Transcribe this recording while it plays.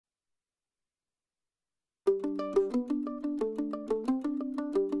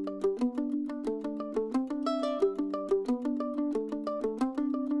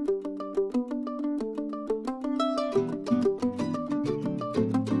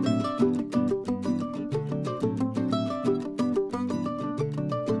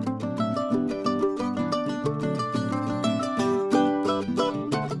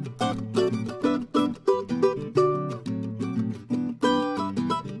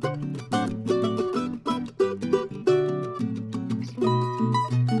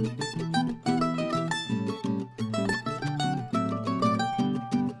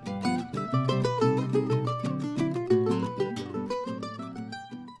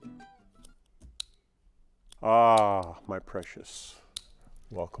Ah, my precious.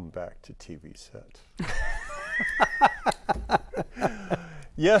 Welcome back to TVSet.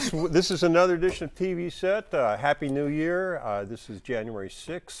 Yes, this is another edition of TVSet. Happy New Year. This is January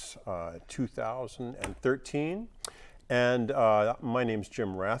 6, 2013. And my name's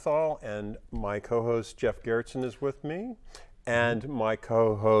Jim Rathall, and my co-host Jeff Gerritsen is with me, and my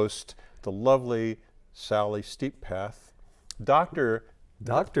co-host, the lovely Sally Steeppath, Dr.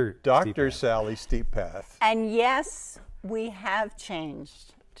 Sally Steeppath. And yes, we have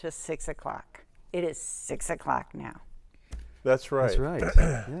changed to 6 o'clock. It is 6 o'clock now. That's right. That's right.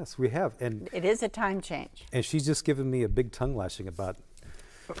 Yes, we have. And it is a time change. And she's just given me a big tongue lashing about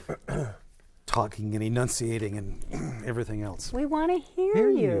talking and enunciating and everything else. We want to hear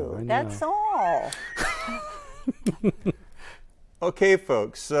you. That's all. Okay,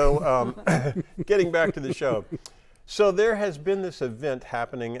 folks. So getting back to the show. So there has been this event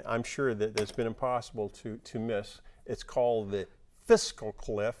happening, I'm sure that it's been impossible to miss. It's called the fiscal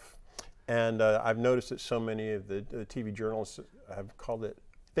cliff. And I've noticed that so many of the TV journalists have called it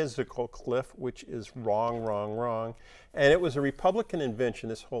physical cliff, which is wrong, wrong, wrong. And it was a Republican invention,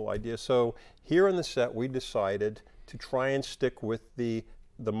 this whole idea. So here on the set, we decided to try and stick with the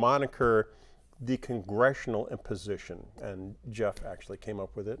moniker, the congressional imposition. And Jeff actually came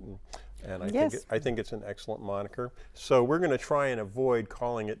up with it. And I think it's an excellent moniker. So we're going to try and avoid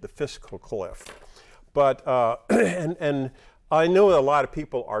calling it the fiscal cliff. But, and I know a lot of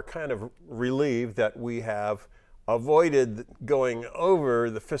people are kind of relieved that we have avoided going over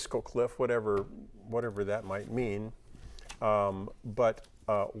the fiscal cliff, whatever that might mean. But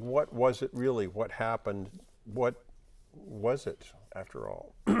what was it really? What happened? What was it after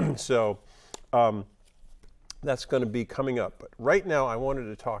all? So that's going to be coming up. But right now I wanted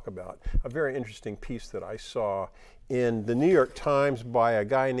to talk about a very interesting piece that I saw in the New York Times by a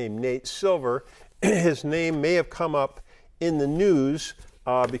guy named Nate Silver. His name may have come up in the news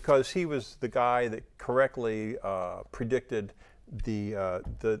because he was the guy that correctly predicted the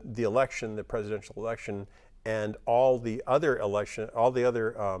election, the presidential election, and all the other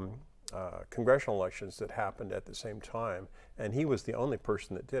congressional elections that happened at the same time. And he was the only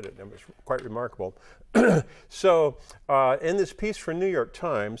person that did it. It was quite remarkable. So in this piece for New York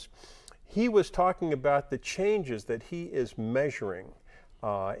Times, he was talking about the changes that he is measuring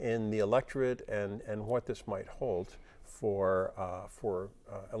in the electorate and what this might hold for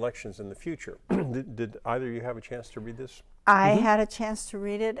elections in the future. Did either of you have a chance to read this? I had a chance to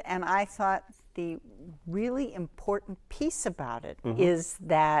read it, and I thought the really important piece about it is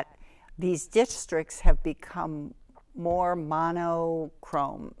that these districts have become more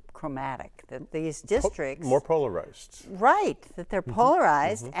monochromatic. That these districts more polarized. Right, that they're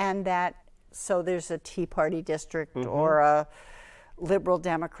polarized, and that so there's a Tea Party district or a liberal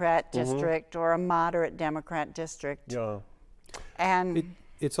Democrat district or a moderate Democrat district. Yeah. And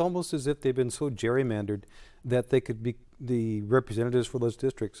it's almost as if they've been so gerrymandered that they could be, the representatives for those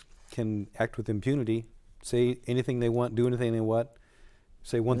districts can act with impunity, say anything they want, do anything they want,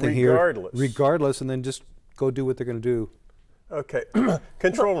 say one thing here, regardless, and then just go do what they're going to do. Okay.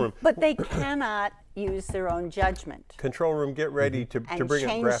 Control room. But they cannot use their own judgment. Control room, get ready to bring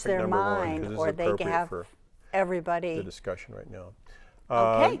up graphic number one, because or it's they appropriate have for everybody the discussion right now.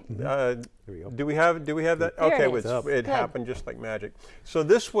 Okay. Here we go. Do we have that? There okay, it is. it happened just like magic. So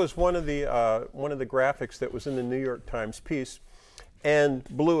this was one of the graphics that was in the New York Times piece, and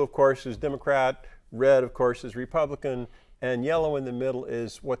blue, of course, is Democrat. Red, of course, is Republican, and yellow in the middle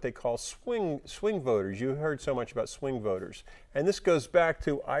is what they call swing voters. You heard so much about swing voters, and this goes back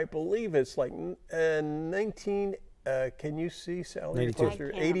to, I believe it's like 19. Can you see, Sally?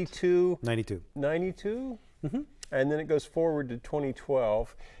 92. 82. 92. 92. And then it goes forward to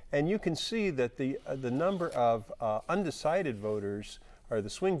 2012, and you can see that the number of undecided voters, or the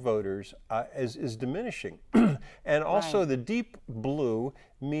swing voters, is diminishing. And also the deep blue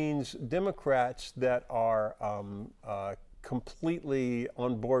means Democrats that are completely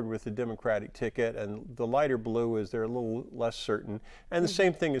on board with the Democratic ticket, and the lighter blue is they're a little less certain. And the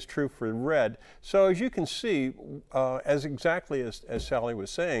same thing is true for red. So as you can see, exactly as Sally was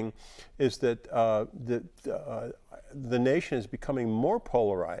saying, is that the nation is becoming more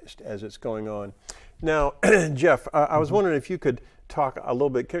polarized as it's going on. Now, Jeff, I was wondering if you could talk a little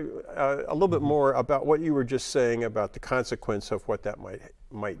bit more about what you were just saying about the consequence of what that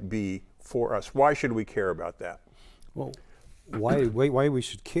might be for us. Why should we care about that? Well, why we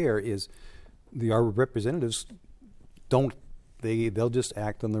should care is our representatives they'll just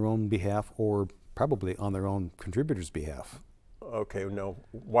act on their own behalf, or probably on their own contributors' behalf. Okay, no,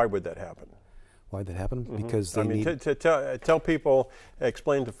 why would that happen? Why that happened? Because they need... tell people,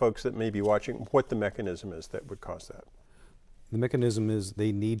 explain to folks that may be watching what the mechanism is that would cause that. The mechanism is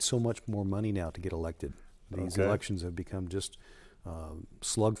they need so much more money now to get elected. These elections have become just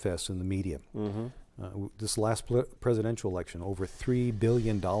slugfests in the media. This last presidential election, over $3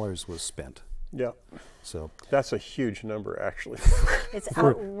 billion was spent. Yeah. So that's a huge number, actually. It's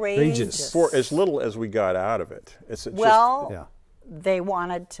outrageous. For as little as we got out of it. They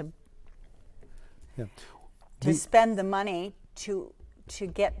wanted to spend the money to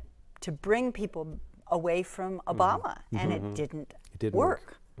bring people away from Obama, and it didn't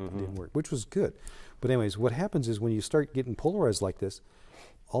work. It didn't work, which was good. But anyways, what happens is when you start getting polarized like this,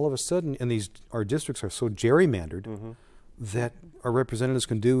 all of a sudden, and our districts are so gerrymandered that our representatives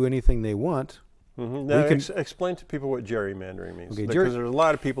can do anything they want. Now, explain to people what gerrymandering means, because there's a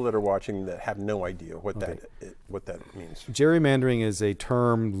lot of people that are watching that have no idea what that means. Gerrymandering is a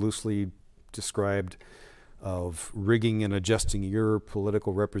term loosely described of rigging and adjusting your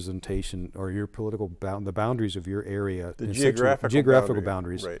political representation or your political the boundaries of your area, the geographical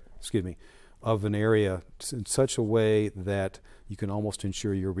boundaries, excuse me, of an area in such a way that you can almost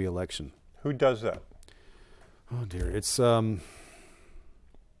ensure your reelection. Who does that? Oh dear, it's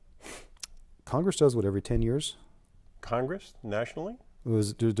Congress does what every 10 years. Congress nationally?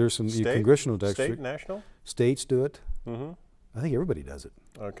 There's some congressional districts. State, national? States do it. I think everybody does it.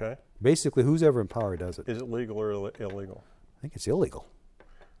 Okay. Basically, who's ever in power does it. Is it legal or illegal? I think it's illegal.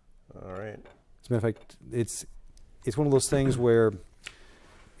 All right. As a matter of fact, it's one of those things where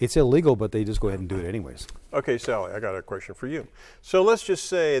it's illegal, but they just go ahead and do it anyways. Okay, Sally, I got a question for you. So let's just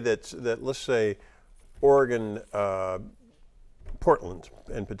say that let's say Oregon, Portland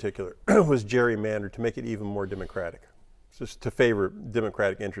in particular, was gerrymandered to make it even more democratic, just to favor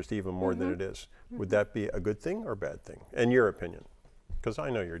Democratic interest even more than it is. Would that be a good thing or a bad thing, in your opinion? Because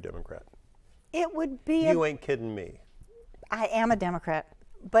I know you're a Democrat. It would be. You ain't kidding me. I am a Democrat,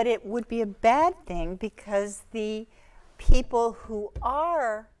 but it would be a bad thing because the people who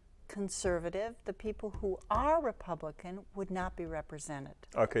are conservative, the people who are Republican, would not be represented.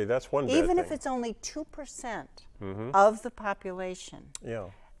 Okay, that's one bad Even thing. if it's only 2% of the population, yeah,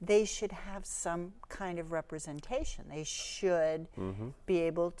 they should have some kind of representation. They should be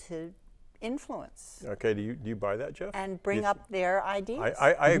able to influence. Okay, do you buy that, Jeff? And bring up their ideas.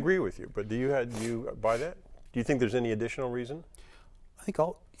 I agree with you, but do you buy that? Do you think there's any additional reason? I think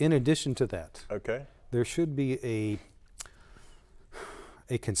in addition to that, okay, there should be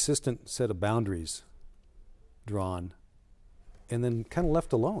a consistent set of boundaries drawn and then kind of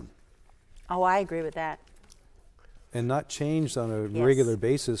left alone. Oh, I agree with that. And not changed on a regular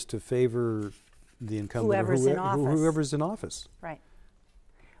basis to favor the incumbent whoever's in office. Whoever's in office. Right.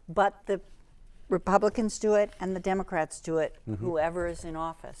 But the Republicans do it and the Democrats do it, whoever is in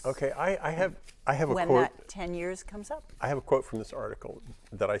office. Okay, I have a quote. When that 10 years comes up. I have a quote from this article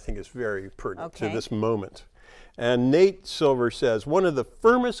that I think is very pertinent to this moment. And Nate Silver says, one of the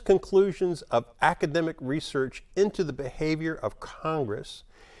firmest conclusions of academic research into the behavior of Congress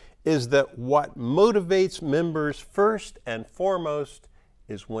is that what motivates members first and foremost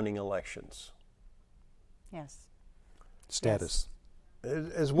is winning elections. Yes. Status.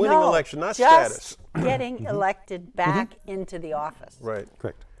 Is winning election, not just status. Getting elected back into the office. Right.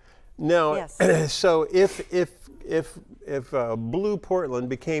 Correct. Now, so if blue Portland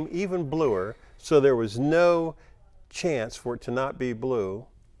became even bluer, so there was no chance for it to not be blue,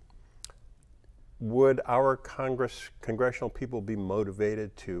 would our congressional people be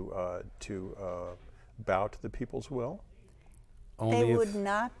motivated to bow to the people's will? They would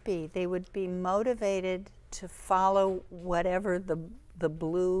not be. They would be motivated to follow whatever the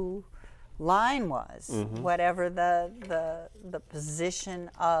blue line was, whatever the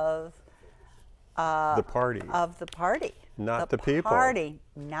position of the party. Not the people. Party,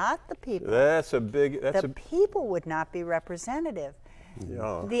 not the people. The people would not be representative.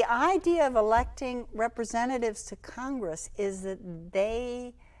 Yeah. The idea of electing representatives to Congress is that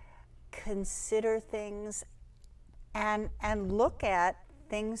they consider things and look at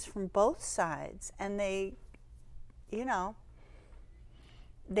things from both sides, and they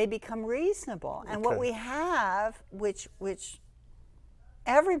become reasonable. And what we have, which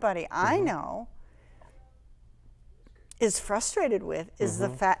everybody I know is frustrated with, is the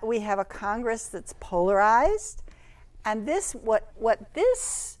fact we have a Congress that's polarized, and what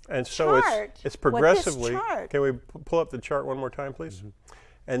this and so chart, it's progressively. Can we pull up the chart one more time, please?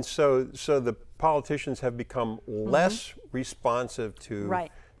 And so the politicians have become less responsive to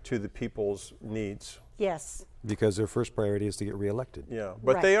the people's needs. Yes. Because their first priority is to get reelected. Yeah,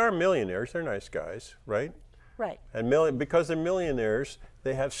 but they are millionaires. They're nice guys, right? Right. And because they're millionaires,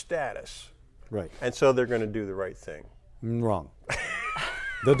 they have status. Right. And so they're going to do the right thing. Wrong.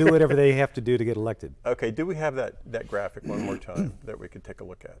 They'll do whatever they have to do to get elected. Okay, do we have that graphic one more time that we could take a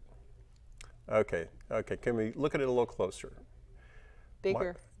look at? Okay, can we look at it a little closer?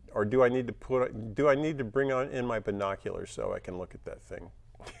 Bigger. Or do I need to bring in my binoculars so I can look at that thing?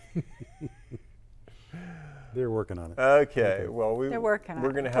 They're working on it. Okay, well, we're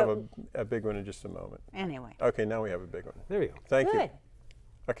going to have a big one in just a moment. Anyway. Okay, now we have a big one. There you go. Thank you. Good.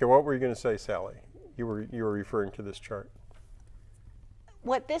 Okay, what were you going to say, Sally? You were referring to this chart.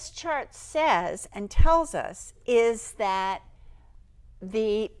 What this chart says and tells us is that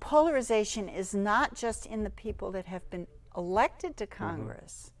the polarization is not just in the people that have been elected to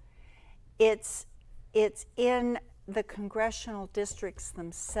Congress. It's in the congressional districts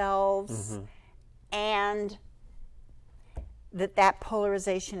themselves, and that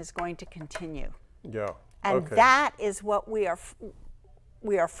polarization is going to continue. Yeah. And that is what we are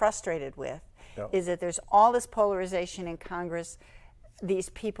frustrated with, is that there's all this polarization in Congress. These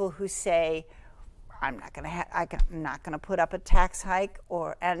people who say, I'm not going to put up a tax hike,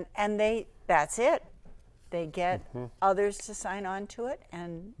 that's it. They get others to sign on to it,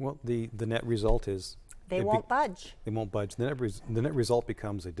 and well, the net result is they won't budge. They won't budge. The net result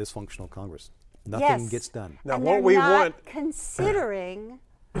becomes a dysfunctional Congress. Nothing gets done. Now, and what we want, considering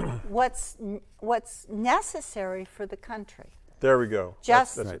what's necessary for the country. There we go.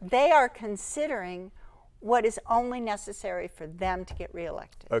 Just they are considering what is only necessary for them to get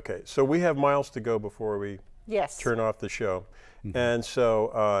reelected. Okay, so we have miles to go before we turn off the show. And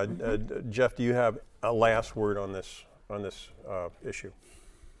so, Jeff, do you have a last word on this issue?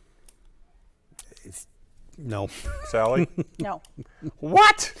 No. Sally? No.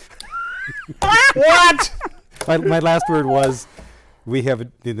 What? What? My last word was,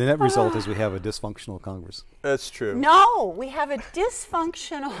 the net result is we have a dysfunctional Congress. That's true. No, we have a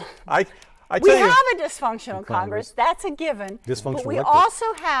dysfunctional. We have a dysfunctional Congress. That's a given. Dysfunctional but we electorate.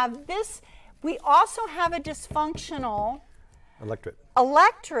 also have this. We also have a dysfunctional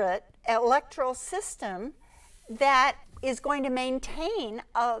electoral system that is going to maintain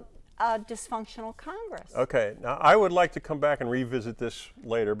a dysfunctional Congress. Okay. Now, I would like to come back and revisit this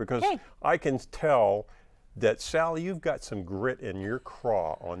later because I can tell that, Sally, you've got some grit in your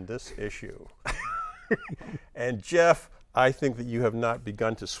craw on this issue. And Jeff, I think that you have not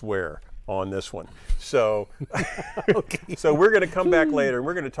begun to swear on this one. So, so we're going to come back later and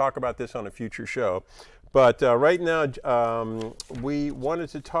we're going to talk about this on a future show. But right now, we wanted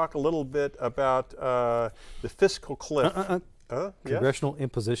to talk a little bit about the fiscal cliff. Congressional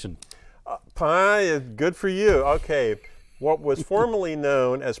imposition. Good for you. Okay. What was formerly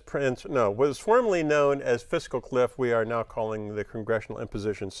known as fiscal cliff, we are now calling the congressional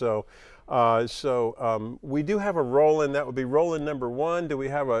imposition. So, we do have a roll-in. That would be roll-in number 1. Do we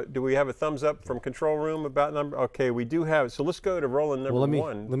have a thumbs up from control room about number? Okay, we do have it. So let's go to roll-in number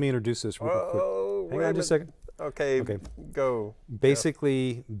 1. Let me introduce this real quick. Hang on just a second. Okay. Go.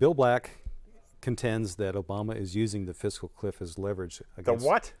 Basically, Bill Black contends that Obama is using the fiscal cliff as leverage against the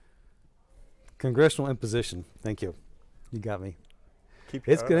what? Congressional imposition. Thank you. You got me.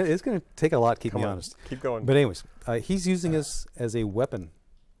 It's gonna take a lot to keep me honest. Keep going. But anyways, he's using us as a weapon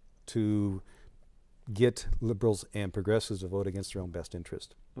to get liberals and progressives to vote against their own best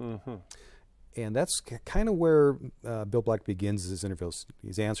interest. And that's kind of where Bill Black begins his interviews.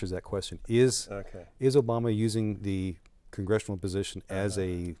 He answers that question: Is Obama using the congressional imposition as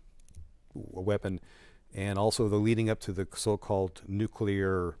a weapon? And also the leading up to the so-called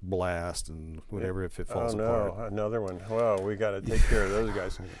nuclear blast and whatever if it falls apart. Oh no, another one. Well, we got to take care of those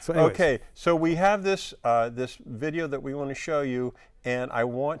guys. So anyways. Okay, so we have this this video that we want to show you, and I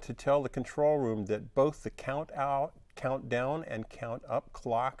want to tell the control room that both the count down, and count up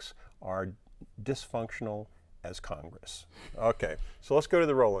clocks are dysfunctional as Congress. Okay, so let's go to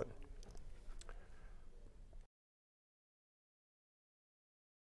the roll-in.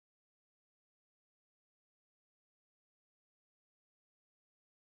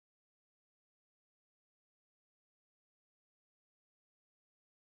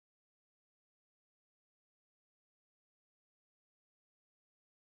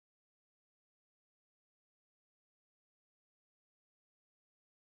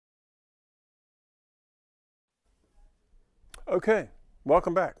 Okay,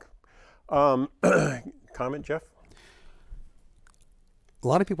 welcome back. Comment, Jeff? A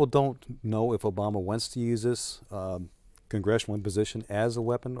lot of people don't know if Obama wants to use this congressional imposition as a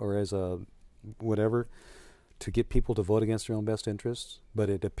weapon or as a whatever to get people to vote against their own best interests, but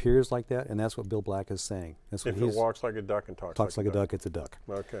it appears like that, and that's what Bill Black is saying. That's what if it walks like a duck and talks like a duck, it's a duck.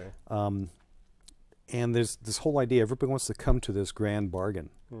 Okay. And there's this whole idea, everybody wants to come to this grand bargain.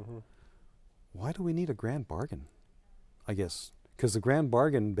 why do we need a grand bargain? I guess because the grand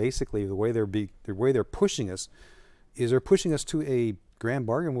bargain, basically, the way they're pushing us, is they're pushing us to a grand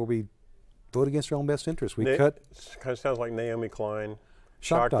bargain where we vote against our own best interest. We cut. Kind of sounds like Naomi Klein,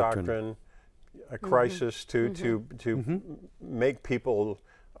 shock doctrine, a crisis to make people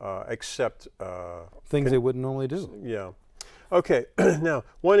accept things they wouldn't normally do. Yeah. Okay. Now,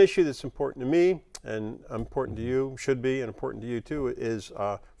 one issue that's important to me and important to you, should be, and important to you too, is,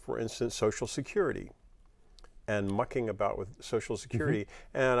 for instance, Social Security and mucking about with Social Security.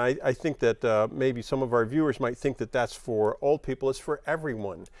 And I think that maybe some of our viewers might think that that's for old people. It's for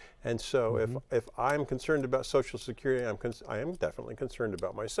everyone. And so if I'm concerned about Social Security, I am definitely concerned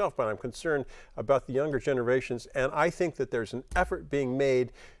about myself, but I'm concerned about the younger generations. And I think that there's an effort being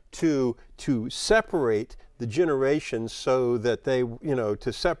made to separate the generations so that they,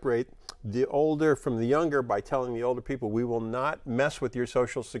 to separate the older from the younger by telling the older people, we will not mess with your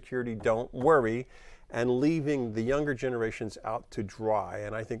Social Security, don't worry, and leaving the younger generations out to dry.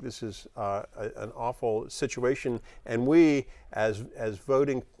 And I think this is an awful situation. And we, as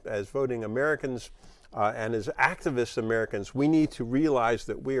voting Americans and as activist Americans, we need to realize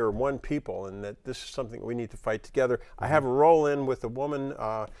that we are one people and that this is something we need to fight together. I have a roll-in with a woman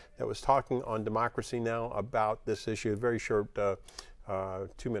that was talking on Democracy Now! About this issue, a very short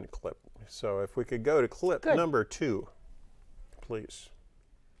 2-minute clip. So if we could go to clip number 2, please.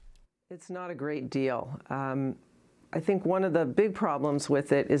 It's not a great deal. I think one of the big problems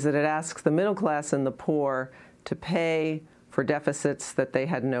with it is that it asks the middle class and the poor to pay for deficits that they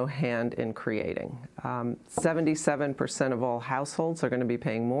had no hand in creating. 77% of all households are going to be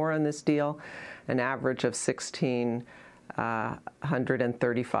paying more on this deal, an average of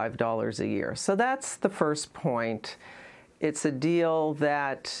 $1,635 a year. So that's the first point. It's a deal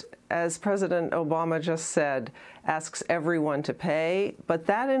that, as President Obama just said, asks everyone to pay, but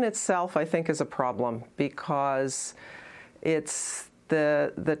that in itself, I think, is a problem because it's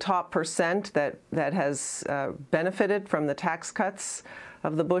the top percent that has benefited from the tax cuts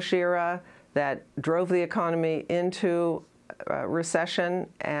of the Bush era that drove the economy into recession,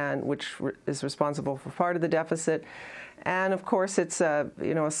 and which is responsible for part of the deficit. And of course, it's a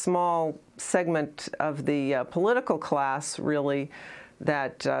small segment of the political class, really,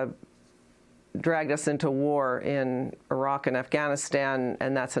 that dragged us into war in Iraq and Afghanistan,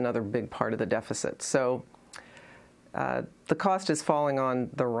 and that's another big part of the deficit. So the cost is falling on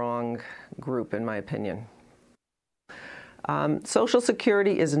the wrong group, in my opinion. Social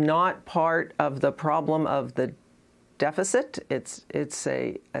Security is not part of the problem of the deficit. It's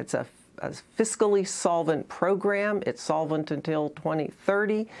a fiscally solvent program. It's solvent until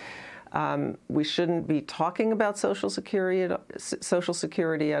 2030. We shouldn't be talking about Social Security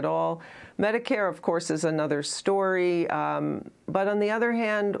at all. Medicare, of course, is another story. But on the other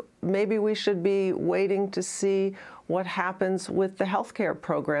hand, maybe we should be waiting to see what happens with the healthcare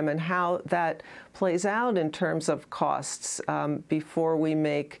program and how that plays out in terms of costs before we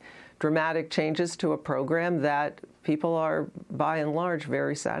make dramatic changes to a program that people are, by and large,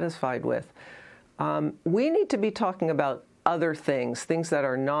 very satisfied with. We need to be talking about other things that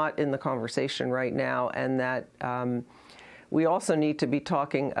are not in the conversation right now, and that we also need to be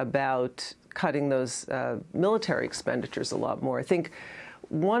talking about cutting those military expenditures a lot more. I think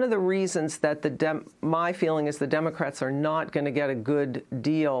one of the reasons that my feeling is the Democrats are not going to get a good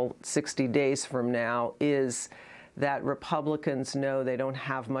deal 60 days from now is that Republicans know they don't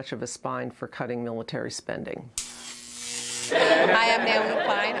have much of a spine for cutting military spending. Hi, I'm Naomi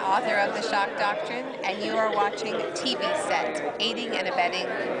Klein, author of The Shock Doctrine, and you are watching TVSet, Aiding and Abetting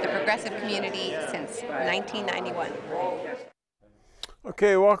the Progressive Community since 1991.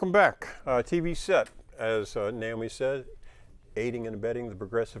 Okay, welcome back. TVSet, as Naomi said, Aiding and Abetting the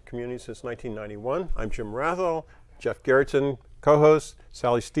Progressive Community since 1991. I'm Jim Rathel, Jeff Gerritsen, co-host,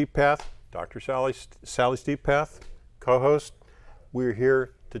 Sally Steeppath, Dr. Sally Steeppath, co-host. We're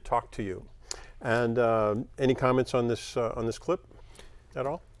here to talk to you. And any comments on this clip at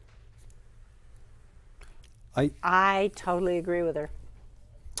all? I totally agree with her.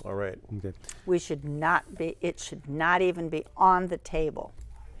 All right. Okay. We should not be. It should not even be on the table.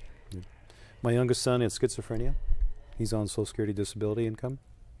 My youngest son has schizophrenia. He's on Social Security disability income.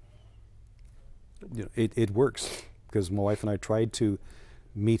 It works because my wife and I tried to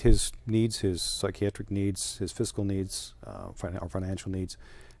meet his needs, his psychiatric needs, his fiscal needs, our financial needs,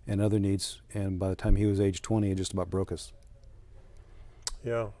 and other needs. And by the time he was age 20, it just about broke us.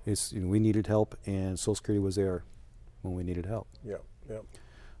 Yeah. We needed help, and Social Security was there when we needed help. Yeah, yeah.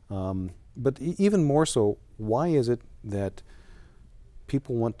 But even more so, why is it that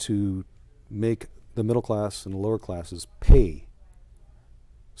people want to make the middle class and the lower classes pay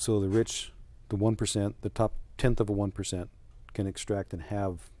so the rich the 1%, the top 1/10 of a 1%, can extract and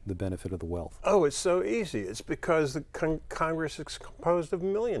have the benefit of the wealth? Oh, it's so easy. It's because the Congress is composed of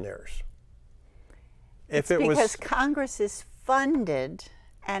millionaires. It's because Congress is funded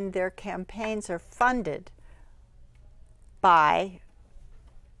and their campaigns are funded by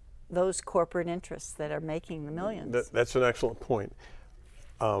those corporate interests that are making the millions. That's an excellent point.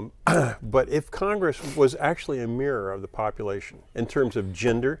 But if Congress was actually a mirror of the population in terms of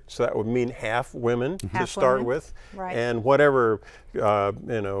gender, so that would mean half women to start with, right. And whatever, you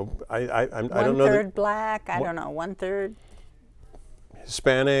know, I don't know. 1/3 black, I don't know, 1/3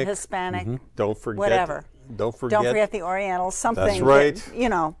 Hispanic. Don't forget. Whatever. Don't forget the Orientals, something. That's right. That, you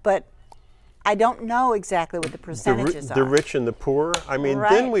know, but I don't know exactly what the percentages are. The rich and the poor. I mean, right.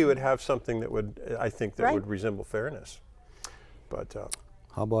 Then we would have something that would, I think, that right. would resemble fairness. But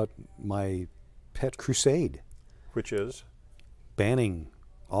how about my pet crusade? Which is? Banning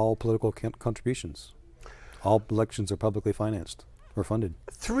all political contributions. All elections are publicly financed or funded.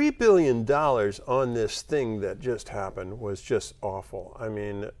 $3 billion on this thing that just happened was just awful. I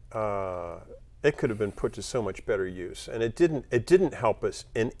mean, it could have been put to so much better use, and it didn't help us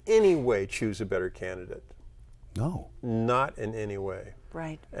in any way choose a better candidate. No. Not in any way.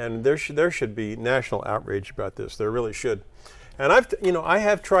 Right. And there should be national outrage about this. There really should. And I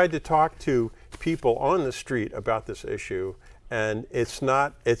have tried to talk to people on the street about this issue, and it's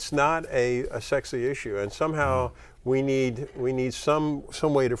not a sexy issue. And somehow we need some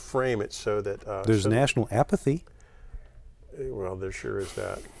way to frame it so that there's national apathy. Well, there sure is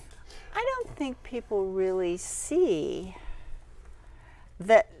that. I don't think people really see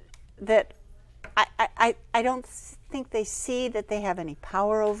that I don't think they see that they have any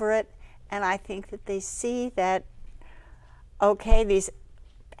power over it, and I think that they see that, okay, these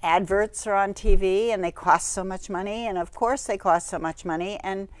adverts are on TV and they cost so much money, and of course they cost so much money,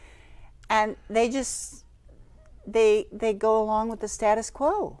 and they just they go along with the status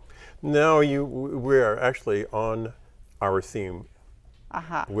quo. No, we are actually on our theme.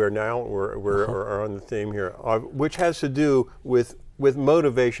 We're on the theme here, which has to do with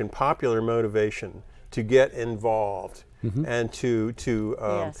motivation, popular motivation to get involved, and to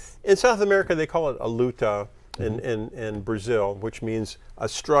yes. In South America they call it a luta, in Brazil, which means a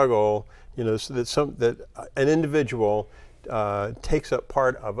struggle. You know, so that an individual takes up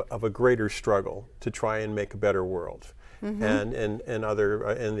part of a greater struggle to try and make a better world. And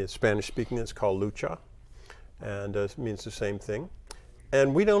in the Spanish speaking, it's called lucha, and it means the same thing.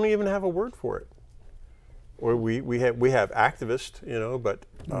 And we don't even have a word for it. Or we have activists, you know, but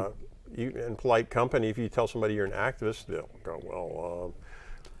in polite company, if you tell somebody you're an activist, they'll go, well,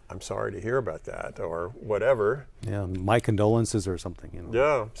 I'm sorry to hear about that, or whatever. Yeah, my condolences or something. You know.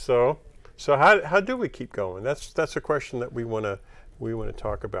 Yeah. So how do we keep going? That's a question that we want to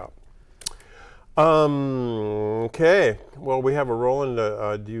talk about. Okay. Well, we have a Roland.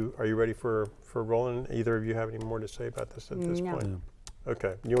 Are you ready for Roland? Either of you have any more to say about this at this point? Yeah.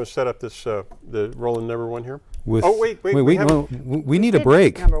 Okay, you want to set up this the Roland number one here? Wait, we need a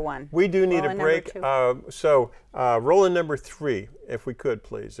break. Number one. We do need a break. So Roland number 3, if we could,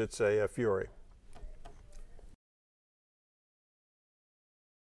 please. It's a Fury.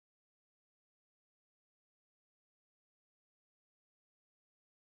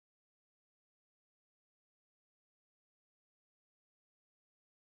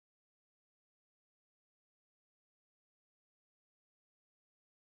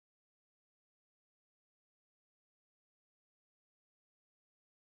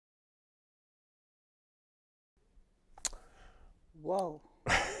 Whoa.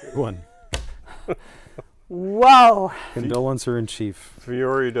 One. Whoa. Condolencer in chief.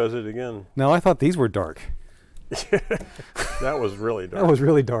 Fiore does it again. No, I thought these were dark. That was really dark. That was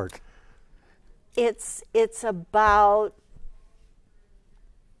really dark. It's about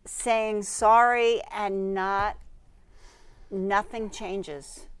saying sorry and nothing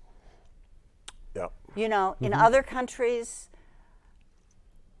changes. Yeah. You know, in other countries,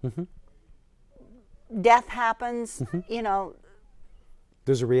 death happens, you know.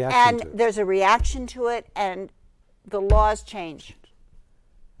 There's a reaction to it. There's a reaction to it, and the laws change.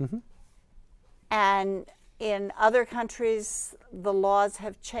 And in other countries, the laws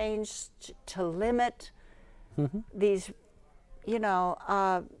have changed to limit these, you know,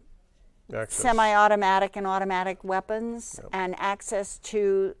 semi-automatic and automatic weapons, and access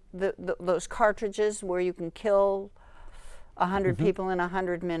to those cartridges where you can kill 100 people in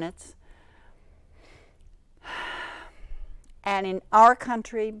 100 minutes. And in our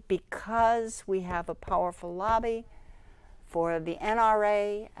country, because we have a powerful lobby for the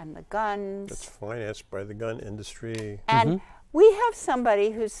NRA and the guns. That's financed by the gun industry. And We have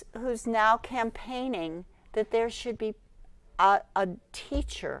somebody who's now campaigning that there should be a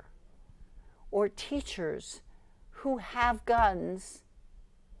teacher or teachers who have guns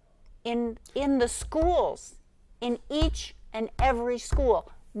in the schools, in each and every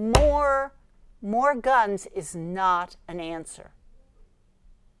school. More guns is not an answer.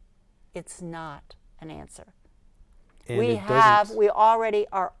 It's not an answer. And we already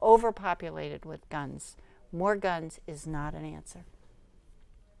are overpopulated with guns. More guns is not an answer.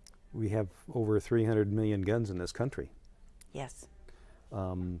 We have over 300 million guns in this country. Yes.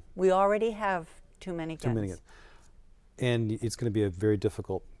 We already have too many guns. Too many guns. And it's going to be a very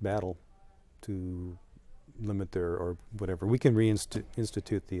difficult battle to limit their, or whatever. We can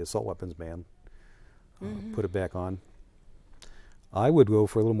reinstitute the assault weapons ban, put it back on. I would go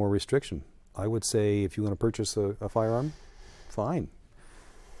for a little more restriction. I would say if you want to purchase a firearm, fine.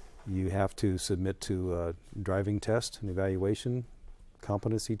 You have to submit to a driving test, an evaluation,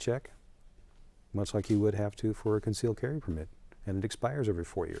 competency check, much like you would have to for a concealed carry permit, and it expires every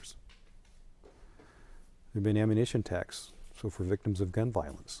 4 years. There'd be an ammunition tax, so for victims of gun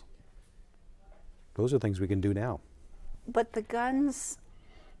violence. Those are things we can do now. But the gun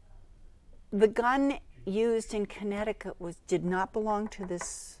used in Connecticut did not belong to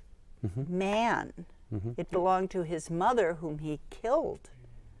this man. It belonged to his mother, whom he killed.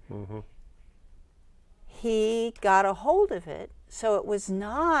 He got a hold of it, so it was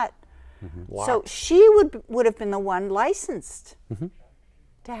not. So she would have been the one licensed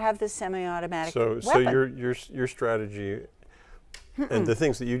to have the semi-automatic weapon. So your strategy and the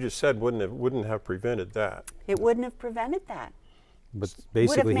things that you just said wouldn't have prevented that. It wouldn't have prevented that. But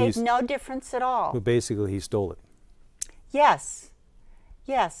basically, would have made no difference at all. But basically, he stole it. Yes,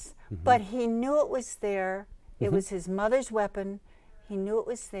 yes. But he knew it was there. It was his mother's weapon. He knew it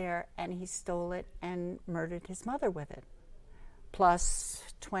was there, and he stole it and murdered his mother with it. Plus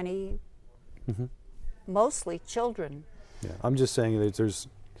 20, mostly children. Yeah, I'm just saying that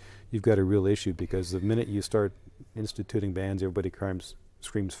you've got a real issue, because the minute you start instituting bans, everybody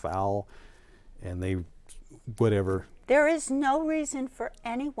screams foul, and they whatever. There is no reason for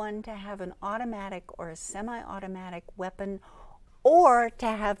anyone to have an automatic or a semi-automatic weapon, or to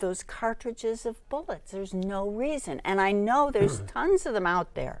have those cartridges of bullets. There's no reason. And I know there's tons of them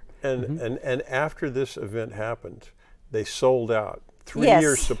out there. And after this event happened, they sold out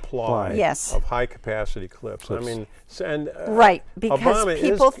 3-year supply of high-capacity clips. I mean, right, because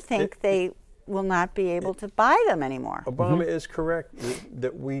people think they will not be able to buy them anymore. Obama is correct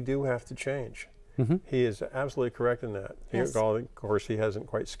that we do have to change. He is absolutely correct in that. Yes. Of course, he hasn't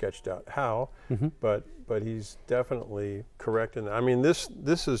quite sketched out how, but he's definitely correct in that. I mean, this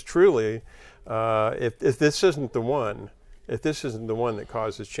is truly, if this isn't the one, that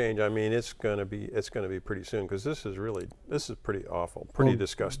causes change, I mean, it's going to be pretty soon, because this is pretty awful, pretty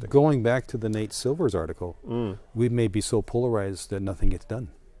disgusting. Going back to the Nate Silver's article, we may be so polarized that nothing gets done.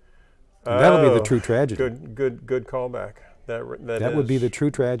 That'll be the true tragedy. Good callback. That would be the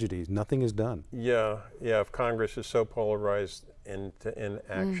true tragedy. Nothing is done. Yeah. If Congress is so polarized in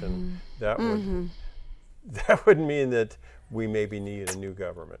action, that would mean that we maybe need a new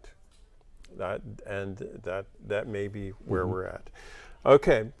government. That may be where we're at.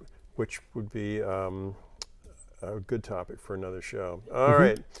 Okay, which would be a good topic for another show. All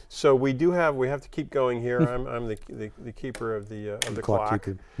right, so we have to keep going here. I'm the keeper of the clock.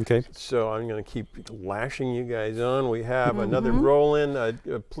 Okay. So I'm going to keep lashing you guys on. We have another roll-in.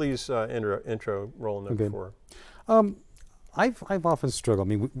 Please intro roll-in number 4. I've often struggled. I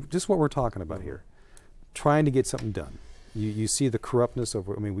mean, just what we're talking about here, trying to get something done. You see the corruptness of.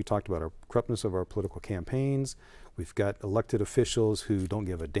 I mean, we talked about our corruptness of our political campaigns. We've got elected officials who don't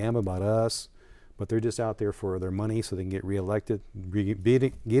give a damn about us, but they're just out there for their money so they can get reelected.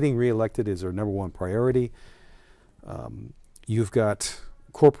 Getting reelected is their number one priority. You've got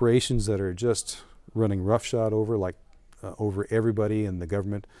corporations that are just running roughshod over everybody in the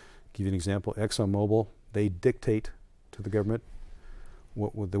government. I'll give you an example. ExxonMobil, they dictate to the government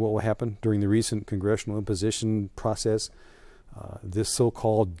what will happen during the recent congressional imposition process. This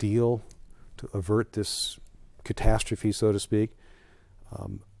so-called deal to avert this catastrophe, so to speak.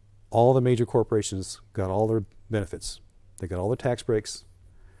 All the major corporations got all their benefits. They got all the tax breaks,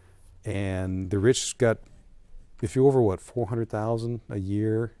 and the rich got, if you're over $400,000 a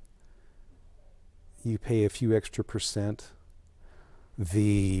year, you pay a few extra percent.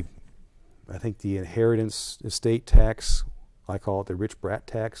 I think the inheritance estate tax, I call it the rich brat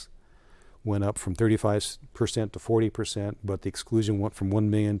tax, went up from 35% to 40%, but the exclusion went from $1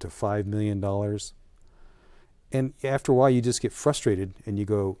 million to $5 million. And after a while, you just get frustrated and you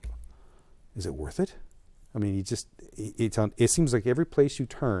go, is it worth it? I mean, it seems like every place you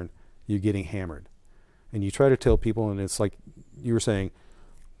turn, you're getting hammered. And you try to tell people, and it's like you were saying,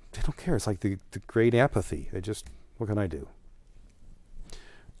 they don't care. It's like the great apathy. What can I do?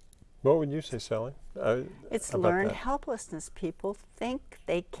 What would you say, Sally? It's learned helplessness. People think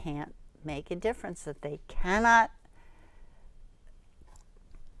they can't make a difference, that they cannot,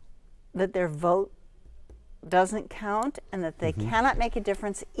 that their vote doesn't count, and that they cannot make a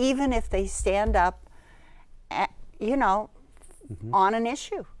difference even if they stand up, on an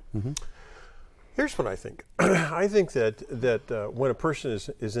issue. Here's what I think. I think that when a person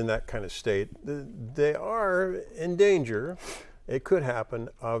is in that kind of state, they are in danger, it could happen,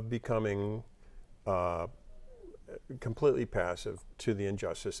 of becoming completely passive to the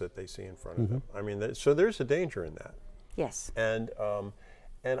injustice that they see in front of them. I mean, so there's a danger in that. Yes. And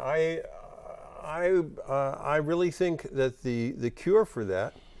I really think that the cure for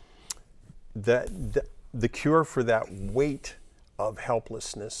that, the cure for that weight of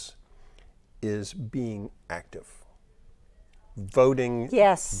helplessness is being active. Voting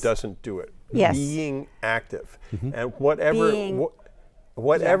doesn't do it. Yes. Being active, and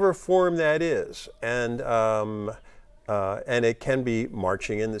whatever form that is, and it can be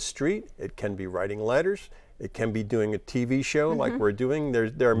marching in the street, it can be writing letters, it can be doing a TV show like we're doing.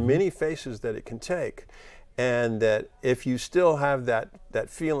 There are many faces that it can take, and that if you still have that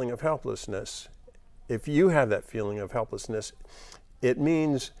feeling of helplessness, if you have that feeling of helplessness, it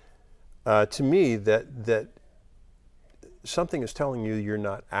means to me that something is telling you you're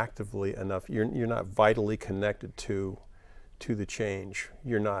not actively enough. You're not vitally connected to the change.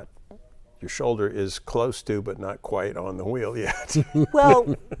 Your shoulder is close to, but not quite on the wheel yet.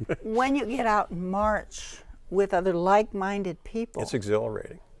 Well, when you get out and march with other like-minded people, it's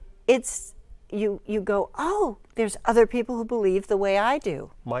exhilarating. It's you go, oh, there's other people who believe the way I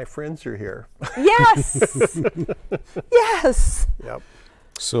do. My friends are here. Yes. Yes. Yep.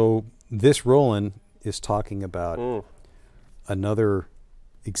 So this Roland is talking about another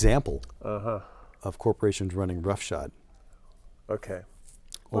example of corporations running roughshod. Okay.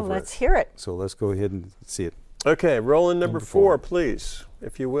 Well, let's hear it. So let's go ahead and see it. Okay, Roland number 4, please,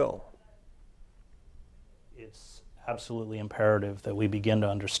 if you will. It's absolutely imperative that we begin to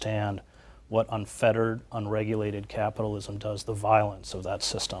understand what unfettered, unregulated capitalism does, the violence of that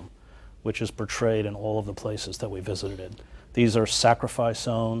system, which is portrayed in all of the places that we visited. These are sacrifice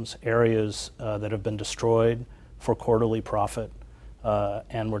zones, areas that have been destroyed for quarterly profit,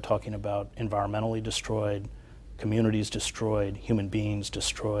 and we're talking about environmentally destroyed, communities destroyed, human beings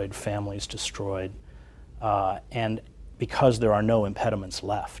destroyed, families destroyed, and because there are no impediments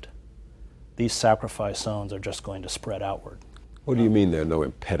left, these sacrifice zones are just going to spread outward. What do you mean there are no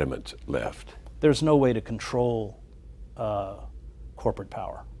impediments left? There's no way to control corporate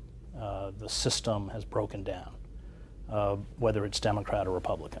power. The system has broken down, whether it's Democrat or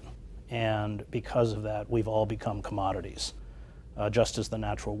Republican. And because of that, we've all become commodities, just as the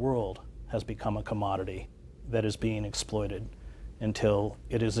natural world has become a commodity that is being exploited until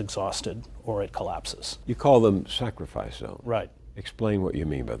it is exhausted or it collapses. You call them sacrifice zones. Right. Explain what you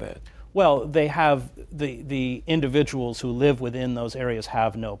mean by that. Well, they have, the individuals who live within those areas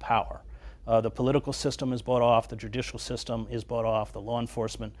have no power. The political system is bought off, the judicial system is bought off, the law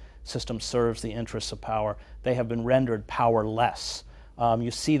enforcement system serves the interests of power. They have been rendered powerless.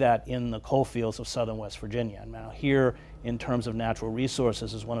 You see that in the coal fields of southern West Virginia. Now here, in terms of natural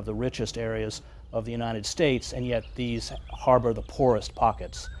resources, is one of the richest areas of the United States, and yet these harbor the poorest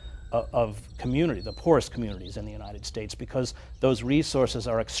pockets of community, the poorest communities in the United States, because those resources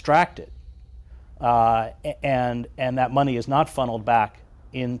are extracted, and that money is not funneled back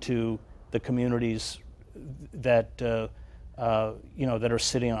into the communities that that are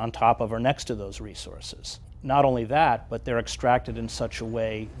sitting on top of or next to those resources. Not only that, but they're extracted in such a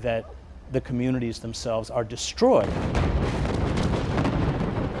way that the communities themselves are destroyed,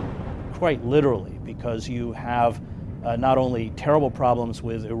 quite literally, because you have not only terrible problems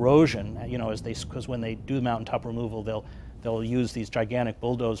with erosion, because when they do mountaintop removal, they'll use these gigantic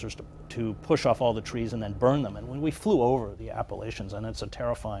bulldozers to push off all the trees and then burn them. And when we flew over the Appalachians, and it's a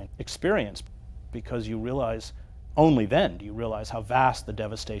terrifying experience, because you realize, only then do you realize how vast the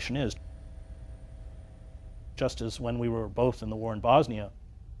devastation is. Just as when we were both in the war in Bosnia,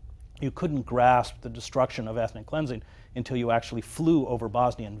 you couldn't grasp the destruction of ethnic cleansing until you actually flew over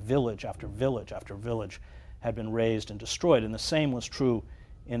Bosnia, and village after village after village had been razed and destroyed. And the same was true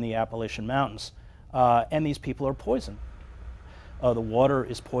in the Appalachian Mountains. And these people are poisoned. The water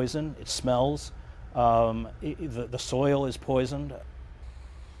is poisoned, it smells, the soil is poisoned,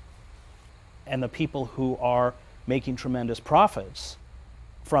 and the people who are making tremendous profits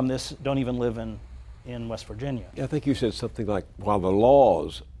from this don't even live in in West Virginia. I think you said something like, while the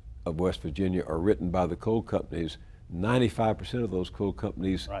laws of West Virginia are written by the coal companies, 95% of those coal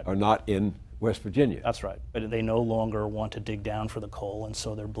companies are not in West Virginia. That's right. But they no longer want to dig down for the coal, and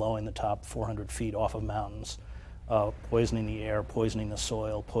so they're blowing the top 400 feet off of mountains, poisoning the air, poisoning the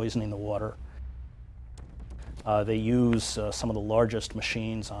soil, poisoning the water. They use some of the largest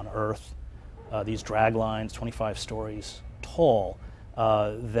machines on Earth, these drag lines, 25 stories tall,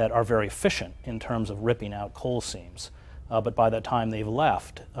 that are very efficient in terms of ripping out coal seams. But by the time they've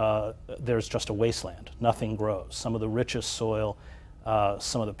left, there's just a wasteland. Nothing grows. Some of the richest soil,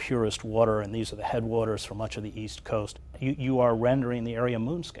 some of the purest water, and these are the headwaters for much of the East Coast. You are rendering the area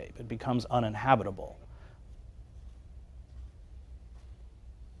moonscape. It becomes uninhabitable.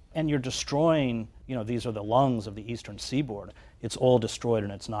 And you're destroying, you know, these are the lungs of the eastern seaboard. It's all destroyed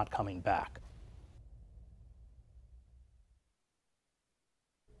and it's not coming back.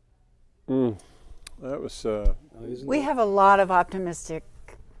 That was... we have a lot of optimistic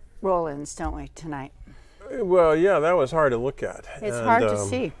roll-ins, don't we, tonight? Well, yeah, that was hard to look at. It's hard to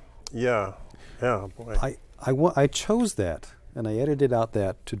see. Yeah, yeah, boy. I chose that, and I edited out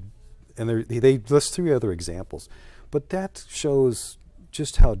that to, and they list 3 other examples, but that shows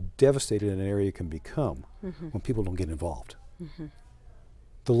just how devastated an area can become when people don't get involved.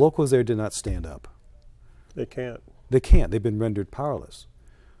 The locals there did not stand up. They can't. They can't. They've been rendered powerless.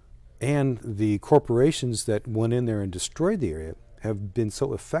 And the corporations that went in there and destroyed the area have been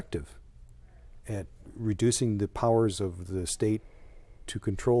so effective at reducing the powers of the state to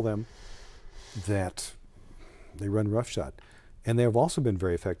control them that they run roughshod. And they have also been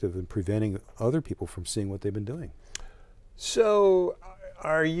very effective in preventing other people from seeing what they've been doing. So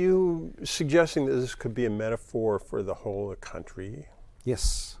are you suggesting that this could be a metaphor for the whole country?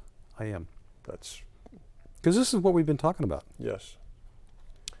 Yes, I am. That's... Because this is what we've been talking about. Yes.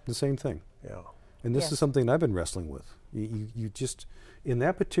 The same thing. Yeah. And this is something I've been wrestling with. You just, in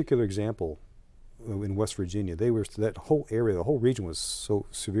that particular example, in West Virginia, they were, that whole area, the whole region was so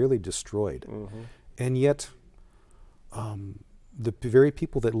severely destroyed. And yet, the very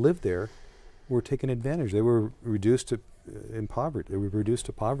people that lived there were taken advantage. They were reduced to They were reduced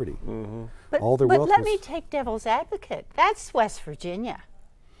to poverty. All their wealth. But let me take devil's advocate. That's West Virginia.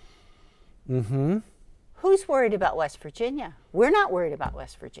 Who's worried about West Virginia? We're not worried about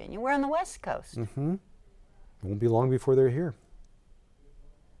West Virginia. We're on the West Coast. Won't be long before they're here.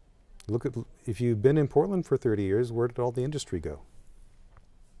 Look at, if you've been in Portland for 30 years, where did all the industry go?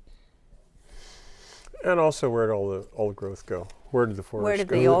 And also, where did all the growth go? Where did the forest go? Where did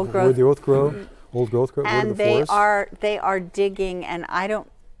the old growth? Where did the old growth grow? And where did the forest? they are digging, and I don't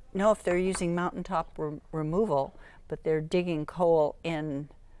know if they're using mountaintop removal, but they're digging coal in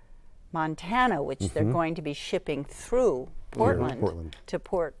Montana, which they're going to be shipping through Portland, to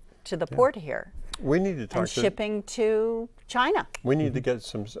the port here. We need to talk and shipping to China. We need to get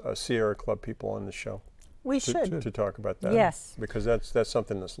some Sierra Club people on the show. We should to talk about that. Yes, because that's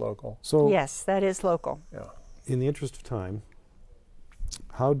something that's local. So yes, that is local. Yeah. In the interest of time,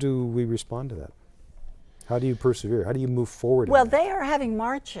 how do we respond to that? How do you persevere? How do you move forward? Well, they are having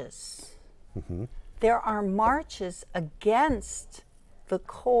marches. There are marches against the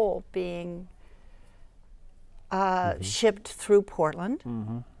coal being shipped through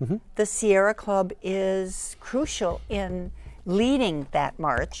Portland. The Sierra Club is crucial in leading that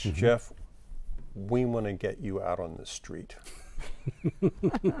march. Jeff, we want to get you out on the street.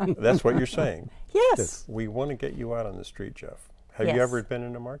 That's what you're saying. Yes. We want to get you out on the street, Jeff. Have you ever been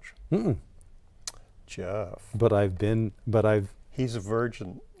in a march? Jeff. He's a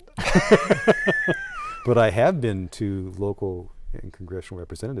virgin. But I have been to local and congressional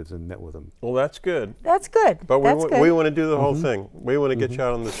representatives and met with them. Well, that's good. That's good. But we want to do the whole thing. We want to get you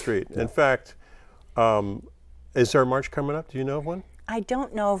out on the street. In fact, is there a march coming up? Do you know of one? I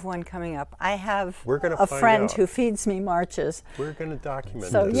don't know of one coming up. I have a friend who feeds me marches. We're going to document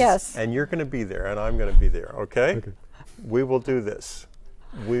this. So yes. And you're going to be there, and I'm going to be there, okay? We will do this.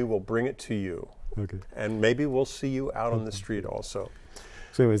 We will bring it to you. And maybe we'll see you out on the street also.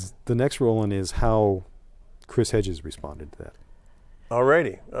 So anyways, the next roll-in is how Chris Hedges responded to that.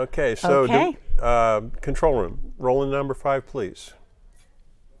 Alrighty. Okay. So control room, roll-in number 5, please.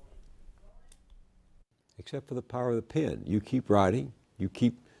 Except for the power of the pen. You keep writing, you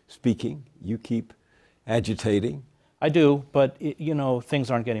keep speaking, you keep agitating. I do, but you know, things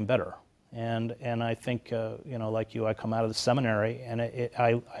aren't getting better. And I think, you know, like you, I come out of the seminary and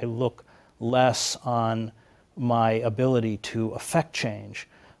I look less on my ability to affect change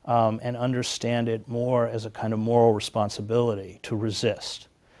and understand it more as a kind of moral responsibility to resist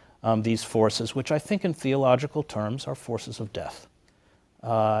these forces, which I think in theological terms are forces of death.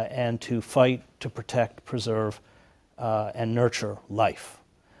 and to fight to protect, preserve, and nurture life.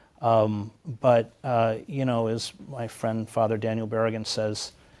 But as my friend Father Daniel Berrigan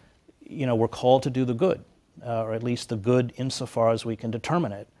says, we're called to do the good, or at least the good insofar as we can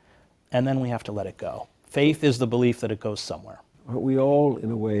determine it, and then we have to let it go. Faith is the belief that it goes somewhere. Aren't we all,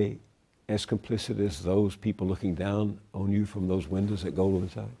 in a way, as complicit as those people looking down on you from those windows at Goldman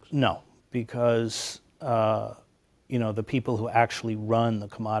Sachs? No, because the people who actually run the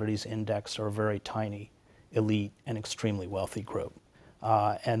commodities index are a very tiny, elite, and extremely wealthy group.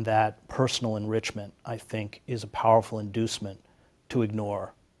 And that personal enrichment, I think, is a powerful inducement to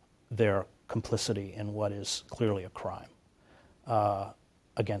ignore their complicity in what is clearly a crime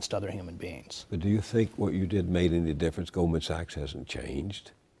against other human beings. But do you think what you did made any difference? Goldman Sachs hasn't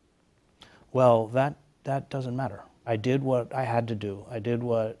changed. Well, that doesn't matter. I did what I had to do. I did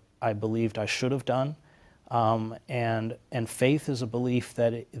what I believed I should have done. And faith is a belief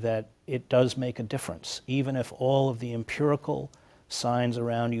that it does make a difference, even if all of the empirical signs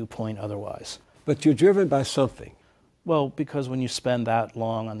around you point otherwise. But you're driven by something. Well, because when you spend that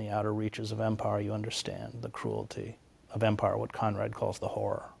long on the outer reaches of empire, you understand the cruelty of empire, what Conrad calls the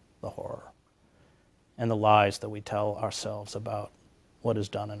horror, and the lies that we tell ourselves about what is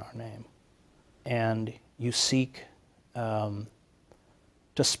done in our name. And you seek to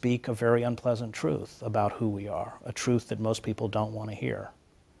speak a very unpleasant truth about who we are, a truth that most people don't want to hear.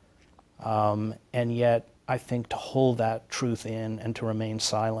 And yet, I think to hold that truth in and to remain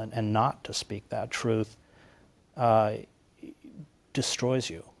silent and not to speak that truth destroys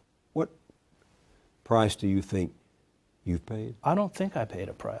you. What price do you think you've paid? I don't think I paid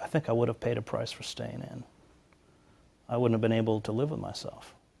a price. I think I would have paid a price for staying in. I wouldn't have been able to live with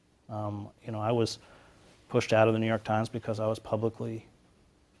myself. I was pushed out of the New York Times because I was publicly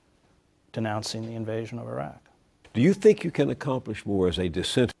denouncing the invasion of Iraq. Do you think you can accomplish more as a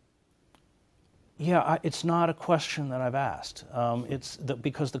dissenter? Yeah, it's not a question that I've asked.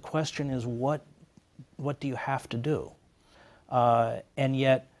 Because the question is, what do you have to do? And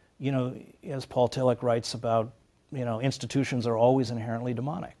yet, as Paul Tillich writes about, institutions are always inherently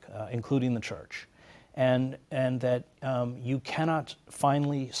demonic, including the church. And that you cannot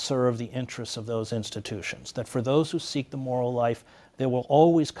finally serve the interests of those institutions. That for those who seek the moral life, there will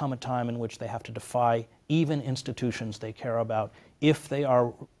always come a time in which they have to defy even institutions they care about if they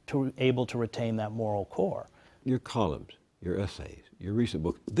are able to retain that moral core. Your columns, your essays, your recent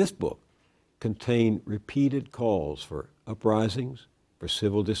book, this book, contain repeated calls for uprisings, for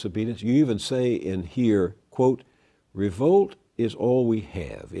civil disobedience. You even say in here, quote, "Revolt is all we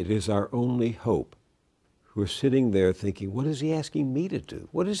have. It is our only hope." Who are sitting there thinking, what is he asking me to do?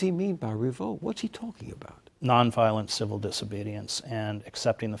 What does he mean by revolt? What's he talking about? Nonviolent civil disobedience and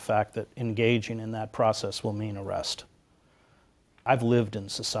accepting the fact that engaging in that process will mean arrest. I've lived in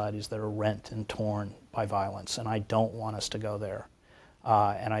societies that are rent and torn by violence, and I don't want us to go there.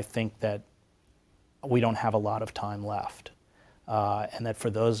 And I think that we don't have a lot of time left. And that for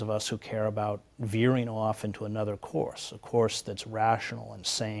those of us who care about veering off into another course, a course that's rational and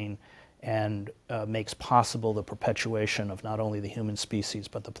sane and makes possible the perpetuation of not only the human species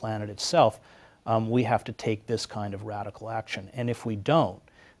but the planet itself, we have to take this kind of radical action. And if we don't,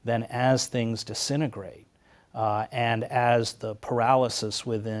 then as things disintegrate and as the paralysis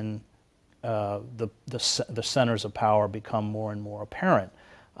within the centers of power become more and more apparent,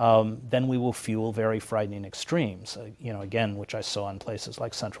 then we will fuel very frightening extremes, again, which I saw in places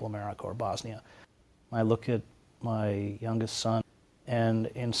like Central America or Bosnia. I look at my youngest son, and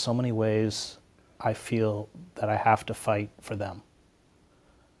in so many ways, I feel that I have to fight for them.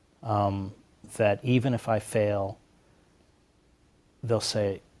 That even if I fail, they'll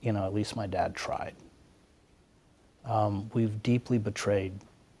say, at least my dad tried. We've deeply betrayed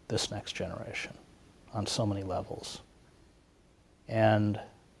this next generation on so many levels. And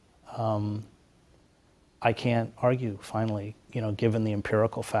I can't argue, finally, given the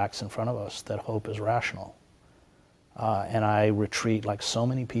empirical facts in front of us, that hope is rational. And I retreat, like so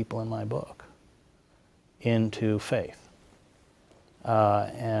many people in my book, into faith.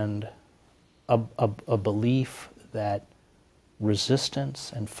 And a belief that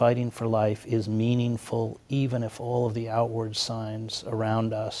resistance and fighting for life is meaningful even if all of the outward signs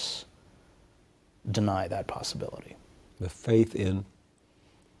around us deny that possibility. The faith in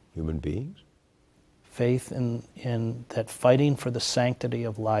human beings? Faith in that fighting for the sanctity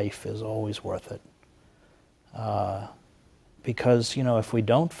of life is always worth it. Because, if we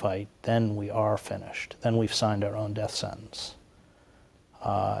don't fight, then we are finished. Then we've signed our own death sentence.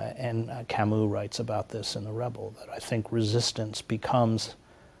 And Camus writes about this in The Rebel, that I think resistance becomes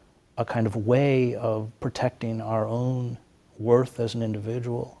a kind of way of protecting our own worth as an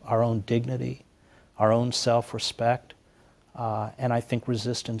individual, our own dignity, our own self-respect. And I think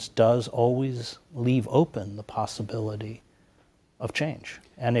resistance does always leave open the possibility of change.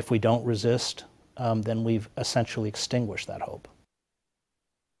 And if we don't resist, then we've essentially extinguished that hope.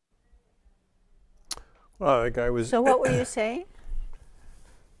 Well, that guy was... So what were you saying?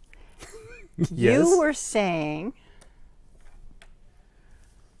 Yes. You were saying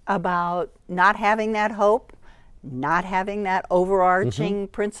about not having that hope, not having that overarching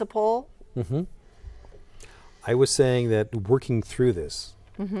principle. I was saying that working through this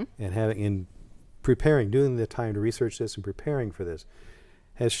and preparing, doing the time to research this and preparing for this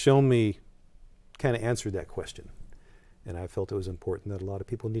has shown me, kind of answered that question. And I felt it was important that a lot of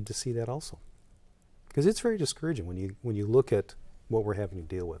people need to see that also. Because it's very discouraging when you look at what we're having to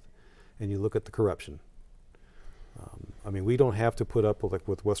deal with and you look at the corruption. I mean, we don't have to put up with like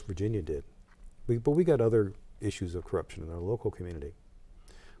what West Virginia did. But we got other issues of corruption in our local community.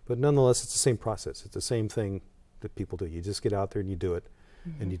 But nonetheless, it's the same process. It's the same thing that people do. You just get out there and you do it.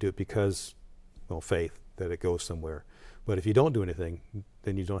 And you do it because, well, faith, that it goes somewhere. But if you don't do anything,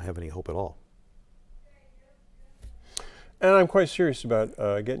 then you don't have any hope at all. And I'm quite serious about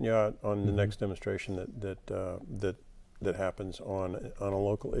getting you out on the next demonstration that happens on a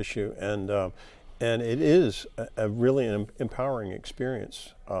local issue, and it is a really empowering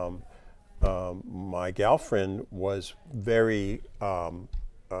experience. My gal friend was very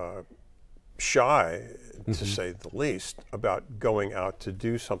shy, to say the least, about going out to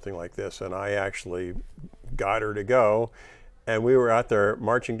do something like this, and I actually got her to go. And we were out there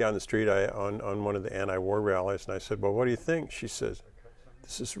marching down the street on one of the anti-war rallies, and I said, well, what do you think? She says,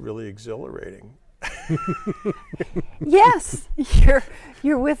 this is really exhilarating. Yes,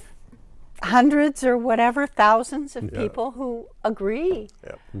 you're with hundreds or whatever, thousands of people who agree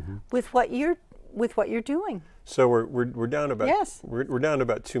with what you're doing. So we're down about we're down to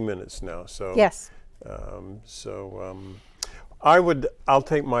about 2 minutes now. So I'll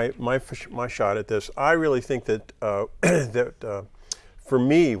take my shot at this. I really think that for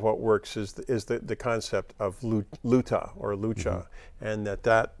me, what works is the concept of luta or lucha, and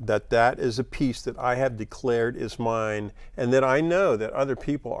that is a piece that I have declared is mine, and that I know that other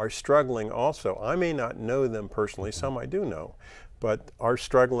people are struggling also. I may not know them personally, some I do know, but are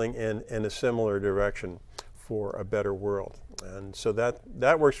struggling in a similar direction for a better world. And so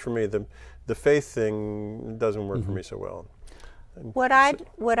that works for me. The faith thing doesn't work for me so well.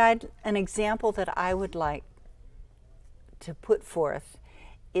 An example that I would like to put forth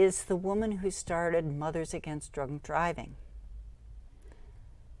is the woman who started Mothers Against Drunk Driving.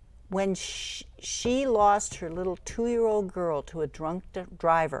 When she lost her little 2-year-old girl to a drunk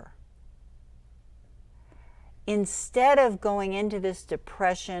driver, instead of going into this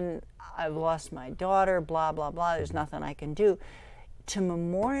depression, I've lost my daughter, blah, blah, blah, there's nothing I can do, to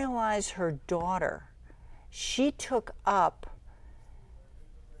memorialize her daughter, she took up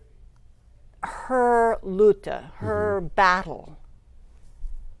her luta, her battle,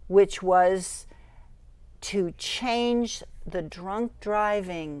 which was to change the drunk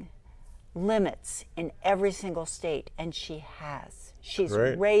driving limits in every single state, and she has. She's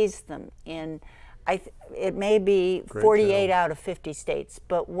raised them in, it may be 48 out of 50 states,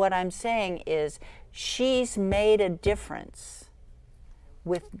 but what I'm saying is she's made a difference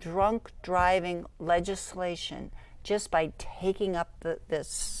with drunk driving legislation just by taking up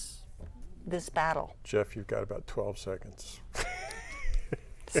this battle. Jeff, you've got about 12 seconds.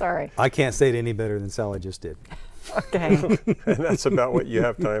 Sorry. I can't say it any better than Sally just did. Okay. And that's about what you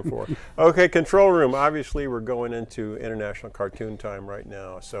have time for. Okay, control room. Obviously, we're going into International Cartoon Time right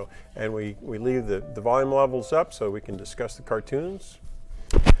now. So, and we leave the volume levels up so we can discuss the cartoons.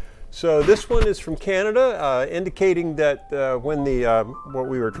 So this one is from Canada, indicating that when what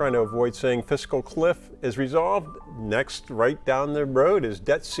we were trying to avoid saying, fiscal cliff is resolved, next right down the road is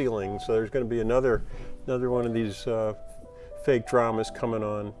debt ceiling. So there's going to be another one of these fake dramas coming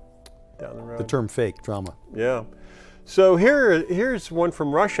on down the road. The term fake drama. Yeah. So here's one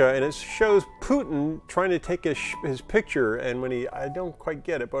from Russia, and it shows Putin trying to take his picture, and when I don't quite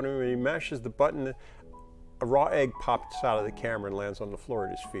get it, but when he mashes the button, a raw egg pops out of the camera and lands on the floor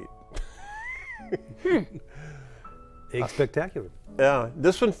at his feet. Egg spectacular. Yeah,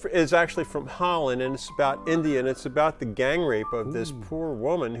 this one is actually from Holland, and it's about India, and it's about the gang rape of this poor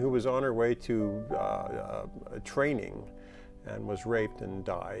woman who was on her way to training and was raped and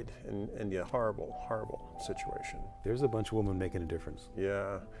died in India. Horrible, horrible situation. There's a bunch of women making a difference.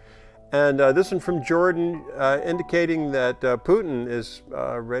 Yeah. And this one from Jordan, indicating that Putin is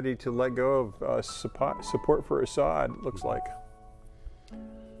ready to let go of support for Assad, it looks like.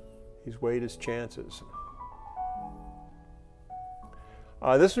 He's weighed his chances.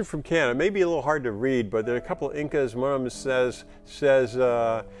 This one from Canada. It may be a little hard to read, but there are a couple of Incas. One of them says,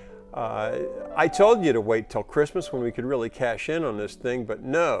 I told you to wait till Christmas when we could really cash in on this thing, but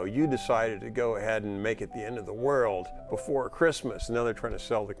no, you decided to go ahead and make it the end of the world before Christmas. Now they're trying to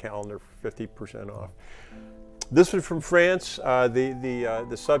sell the calendar for 50% off. This one from France.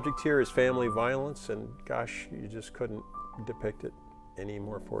 The subject here is family violence, and gosh, you just couldn't depict it any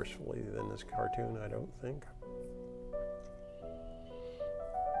more forcefully than this cartoon, I don't think.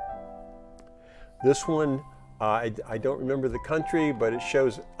 This one, I don't remember the country, but it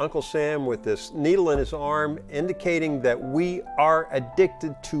shows Uncle Sam with this needle in his arm, indicating that we are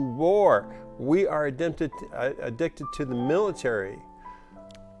addicted to war. We are addicted to the military.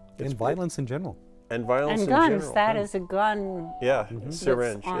 And violence in general. And violence and in guns. general. That is a gun. Yeah,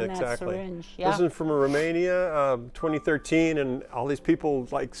 syringe, on exactly. That syringe. Yeah. This is from Romania, 2013, and all these people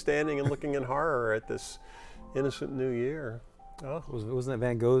like standing and looking in horror at this innocent new year. Oh. Wasn't that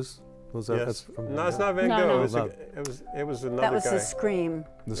Van Gogh's? Yes. No, it's not Van Gogh. No. It was another guy. That was the Scream.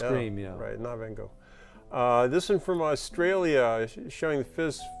 The Scream, yeah. Right, not Van Gogh. This one from Australia, showing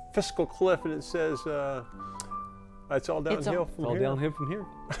the fiscal cliff, and it says, it's all downhill from here. All downhill from here.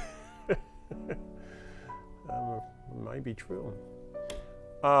 Might be true.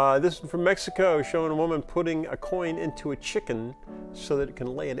 This one from Mexico, showing a woman putting a coin into a chicken so that it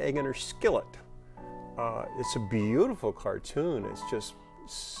can lay an egg in her skillet. It's a beautiful cartoon. It's just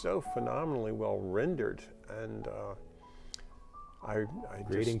so phenomenally well rendered, and I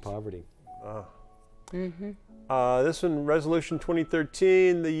creating poverty. This one, resolution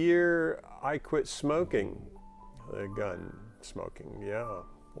 2013, the year I quit smoking, gun smoking. Yeah.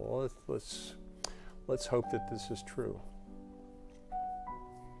 Well, let's hope that this is true.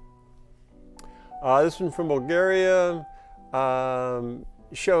 This one from Bulgaria,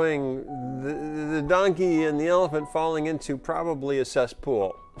 showing the donkey and the elephant falling into probably a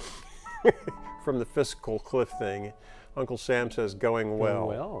cesspool from the fiscal cliff thing. Uncle Sam says, going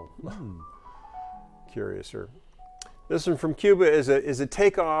well. Curiouser. This one from Cuba is a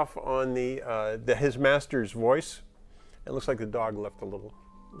takeoff on his master's voice. It looks like the dog left a little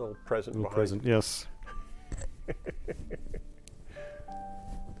present behind. Present, yes.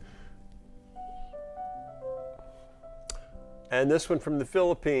 And this one from the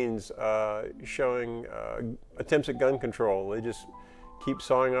Philippines, showing attempts at gun control. They just keep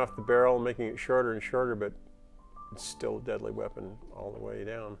sawing off the barrel, making it shorter and shorter, but it's still a deadly weapon all the way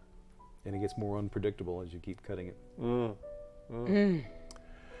down. And it gets more unpredictable as you keep cutting it.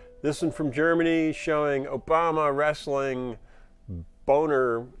 This one from Germany, showing Obama wrestling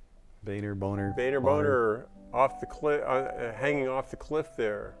Boehner off the cliff, hanging off the cliff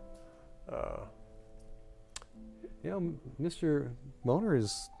there. Mr. Boehner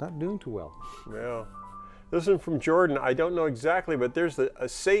is not doing too well. Yeah. This one from Jordan, I don't know exactly, but there's a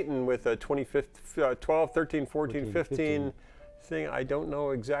Satan with a 12, 13, 14, 15 thing. I don't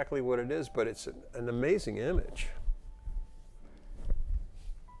know exactly what it is, but it's an amazing image.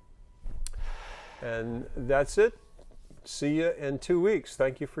 And that's it. See you in 2 weeks.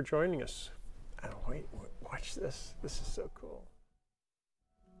 Thank you for joining us. Oh, wait, watch this. This is so cool.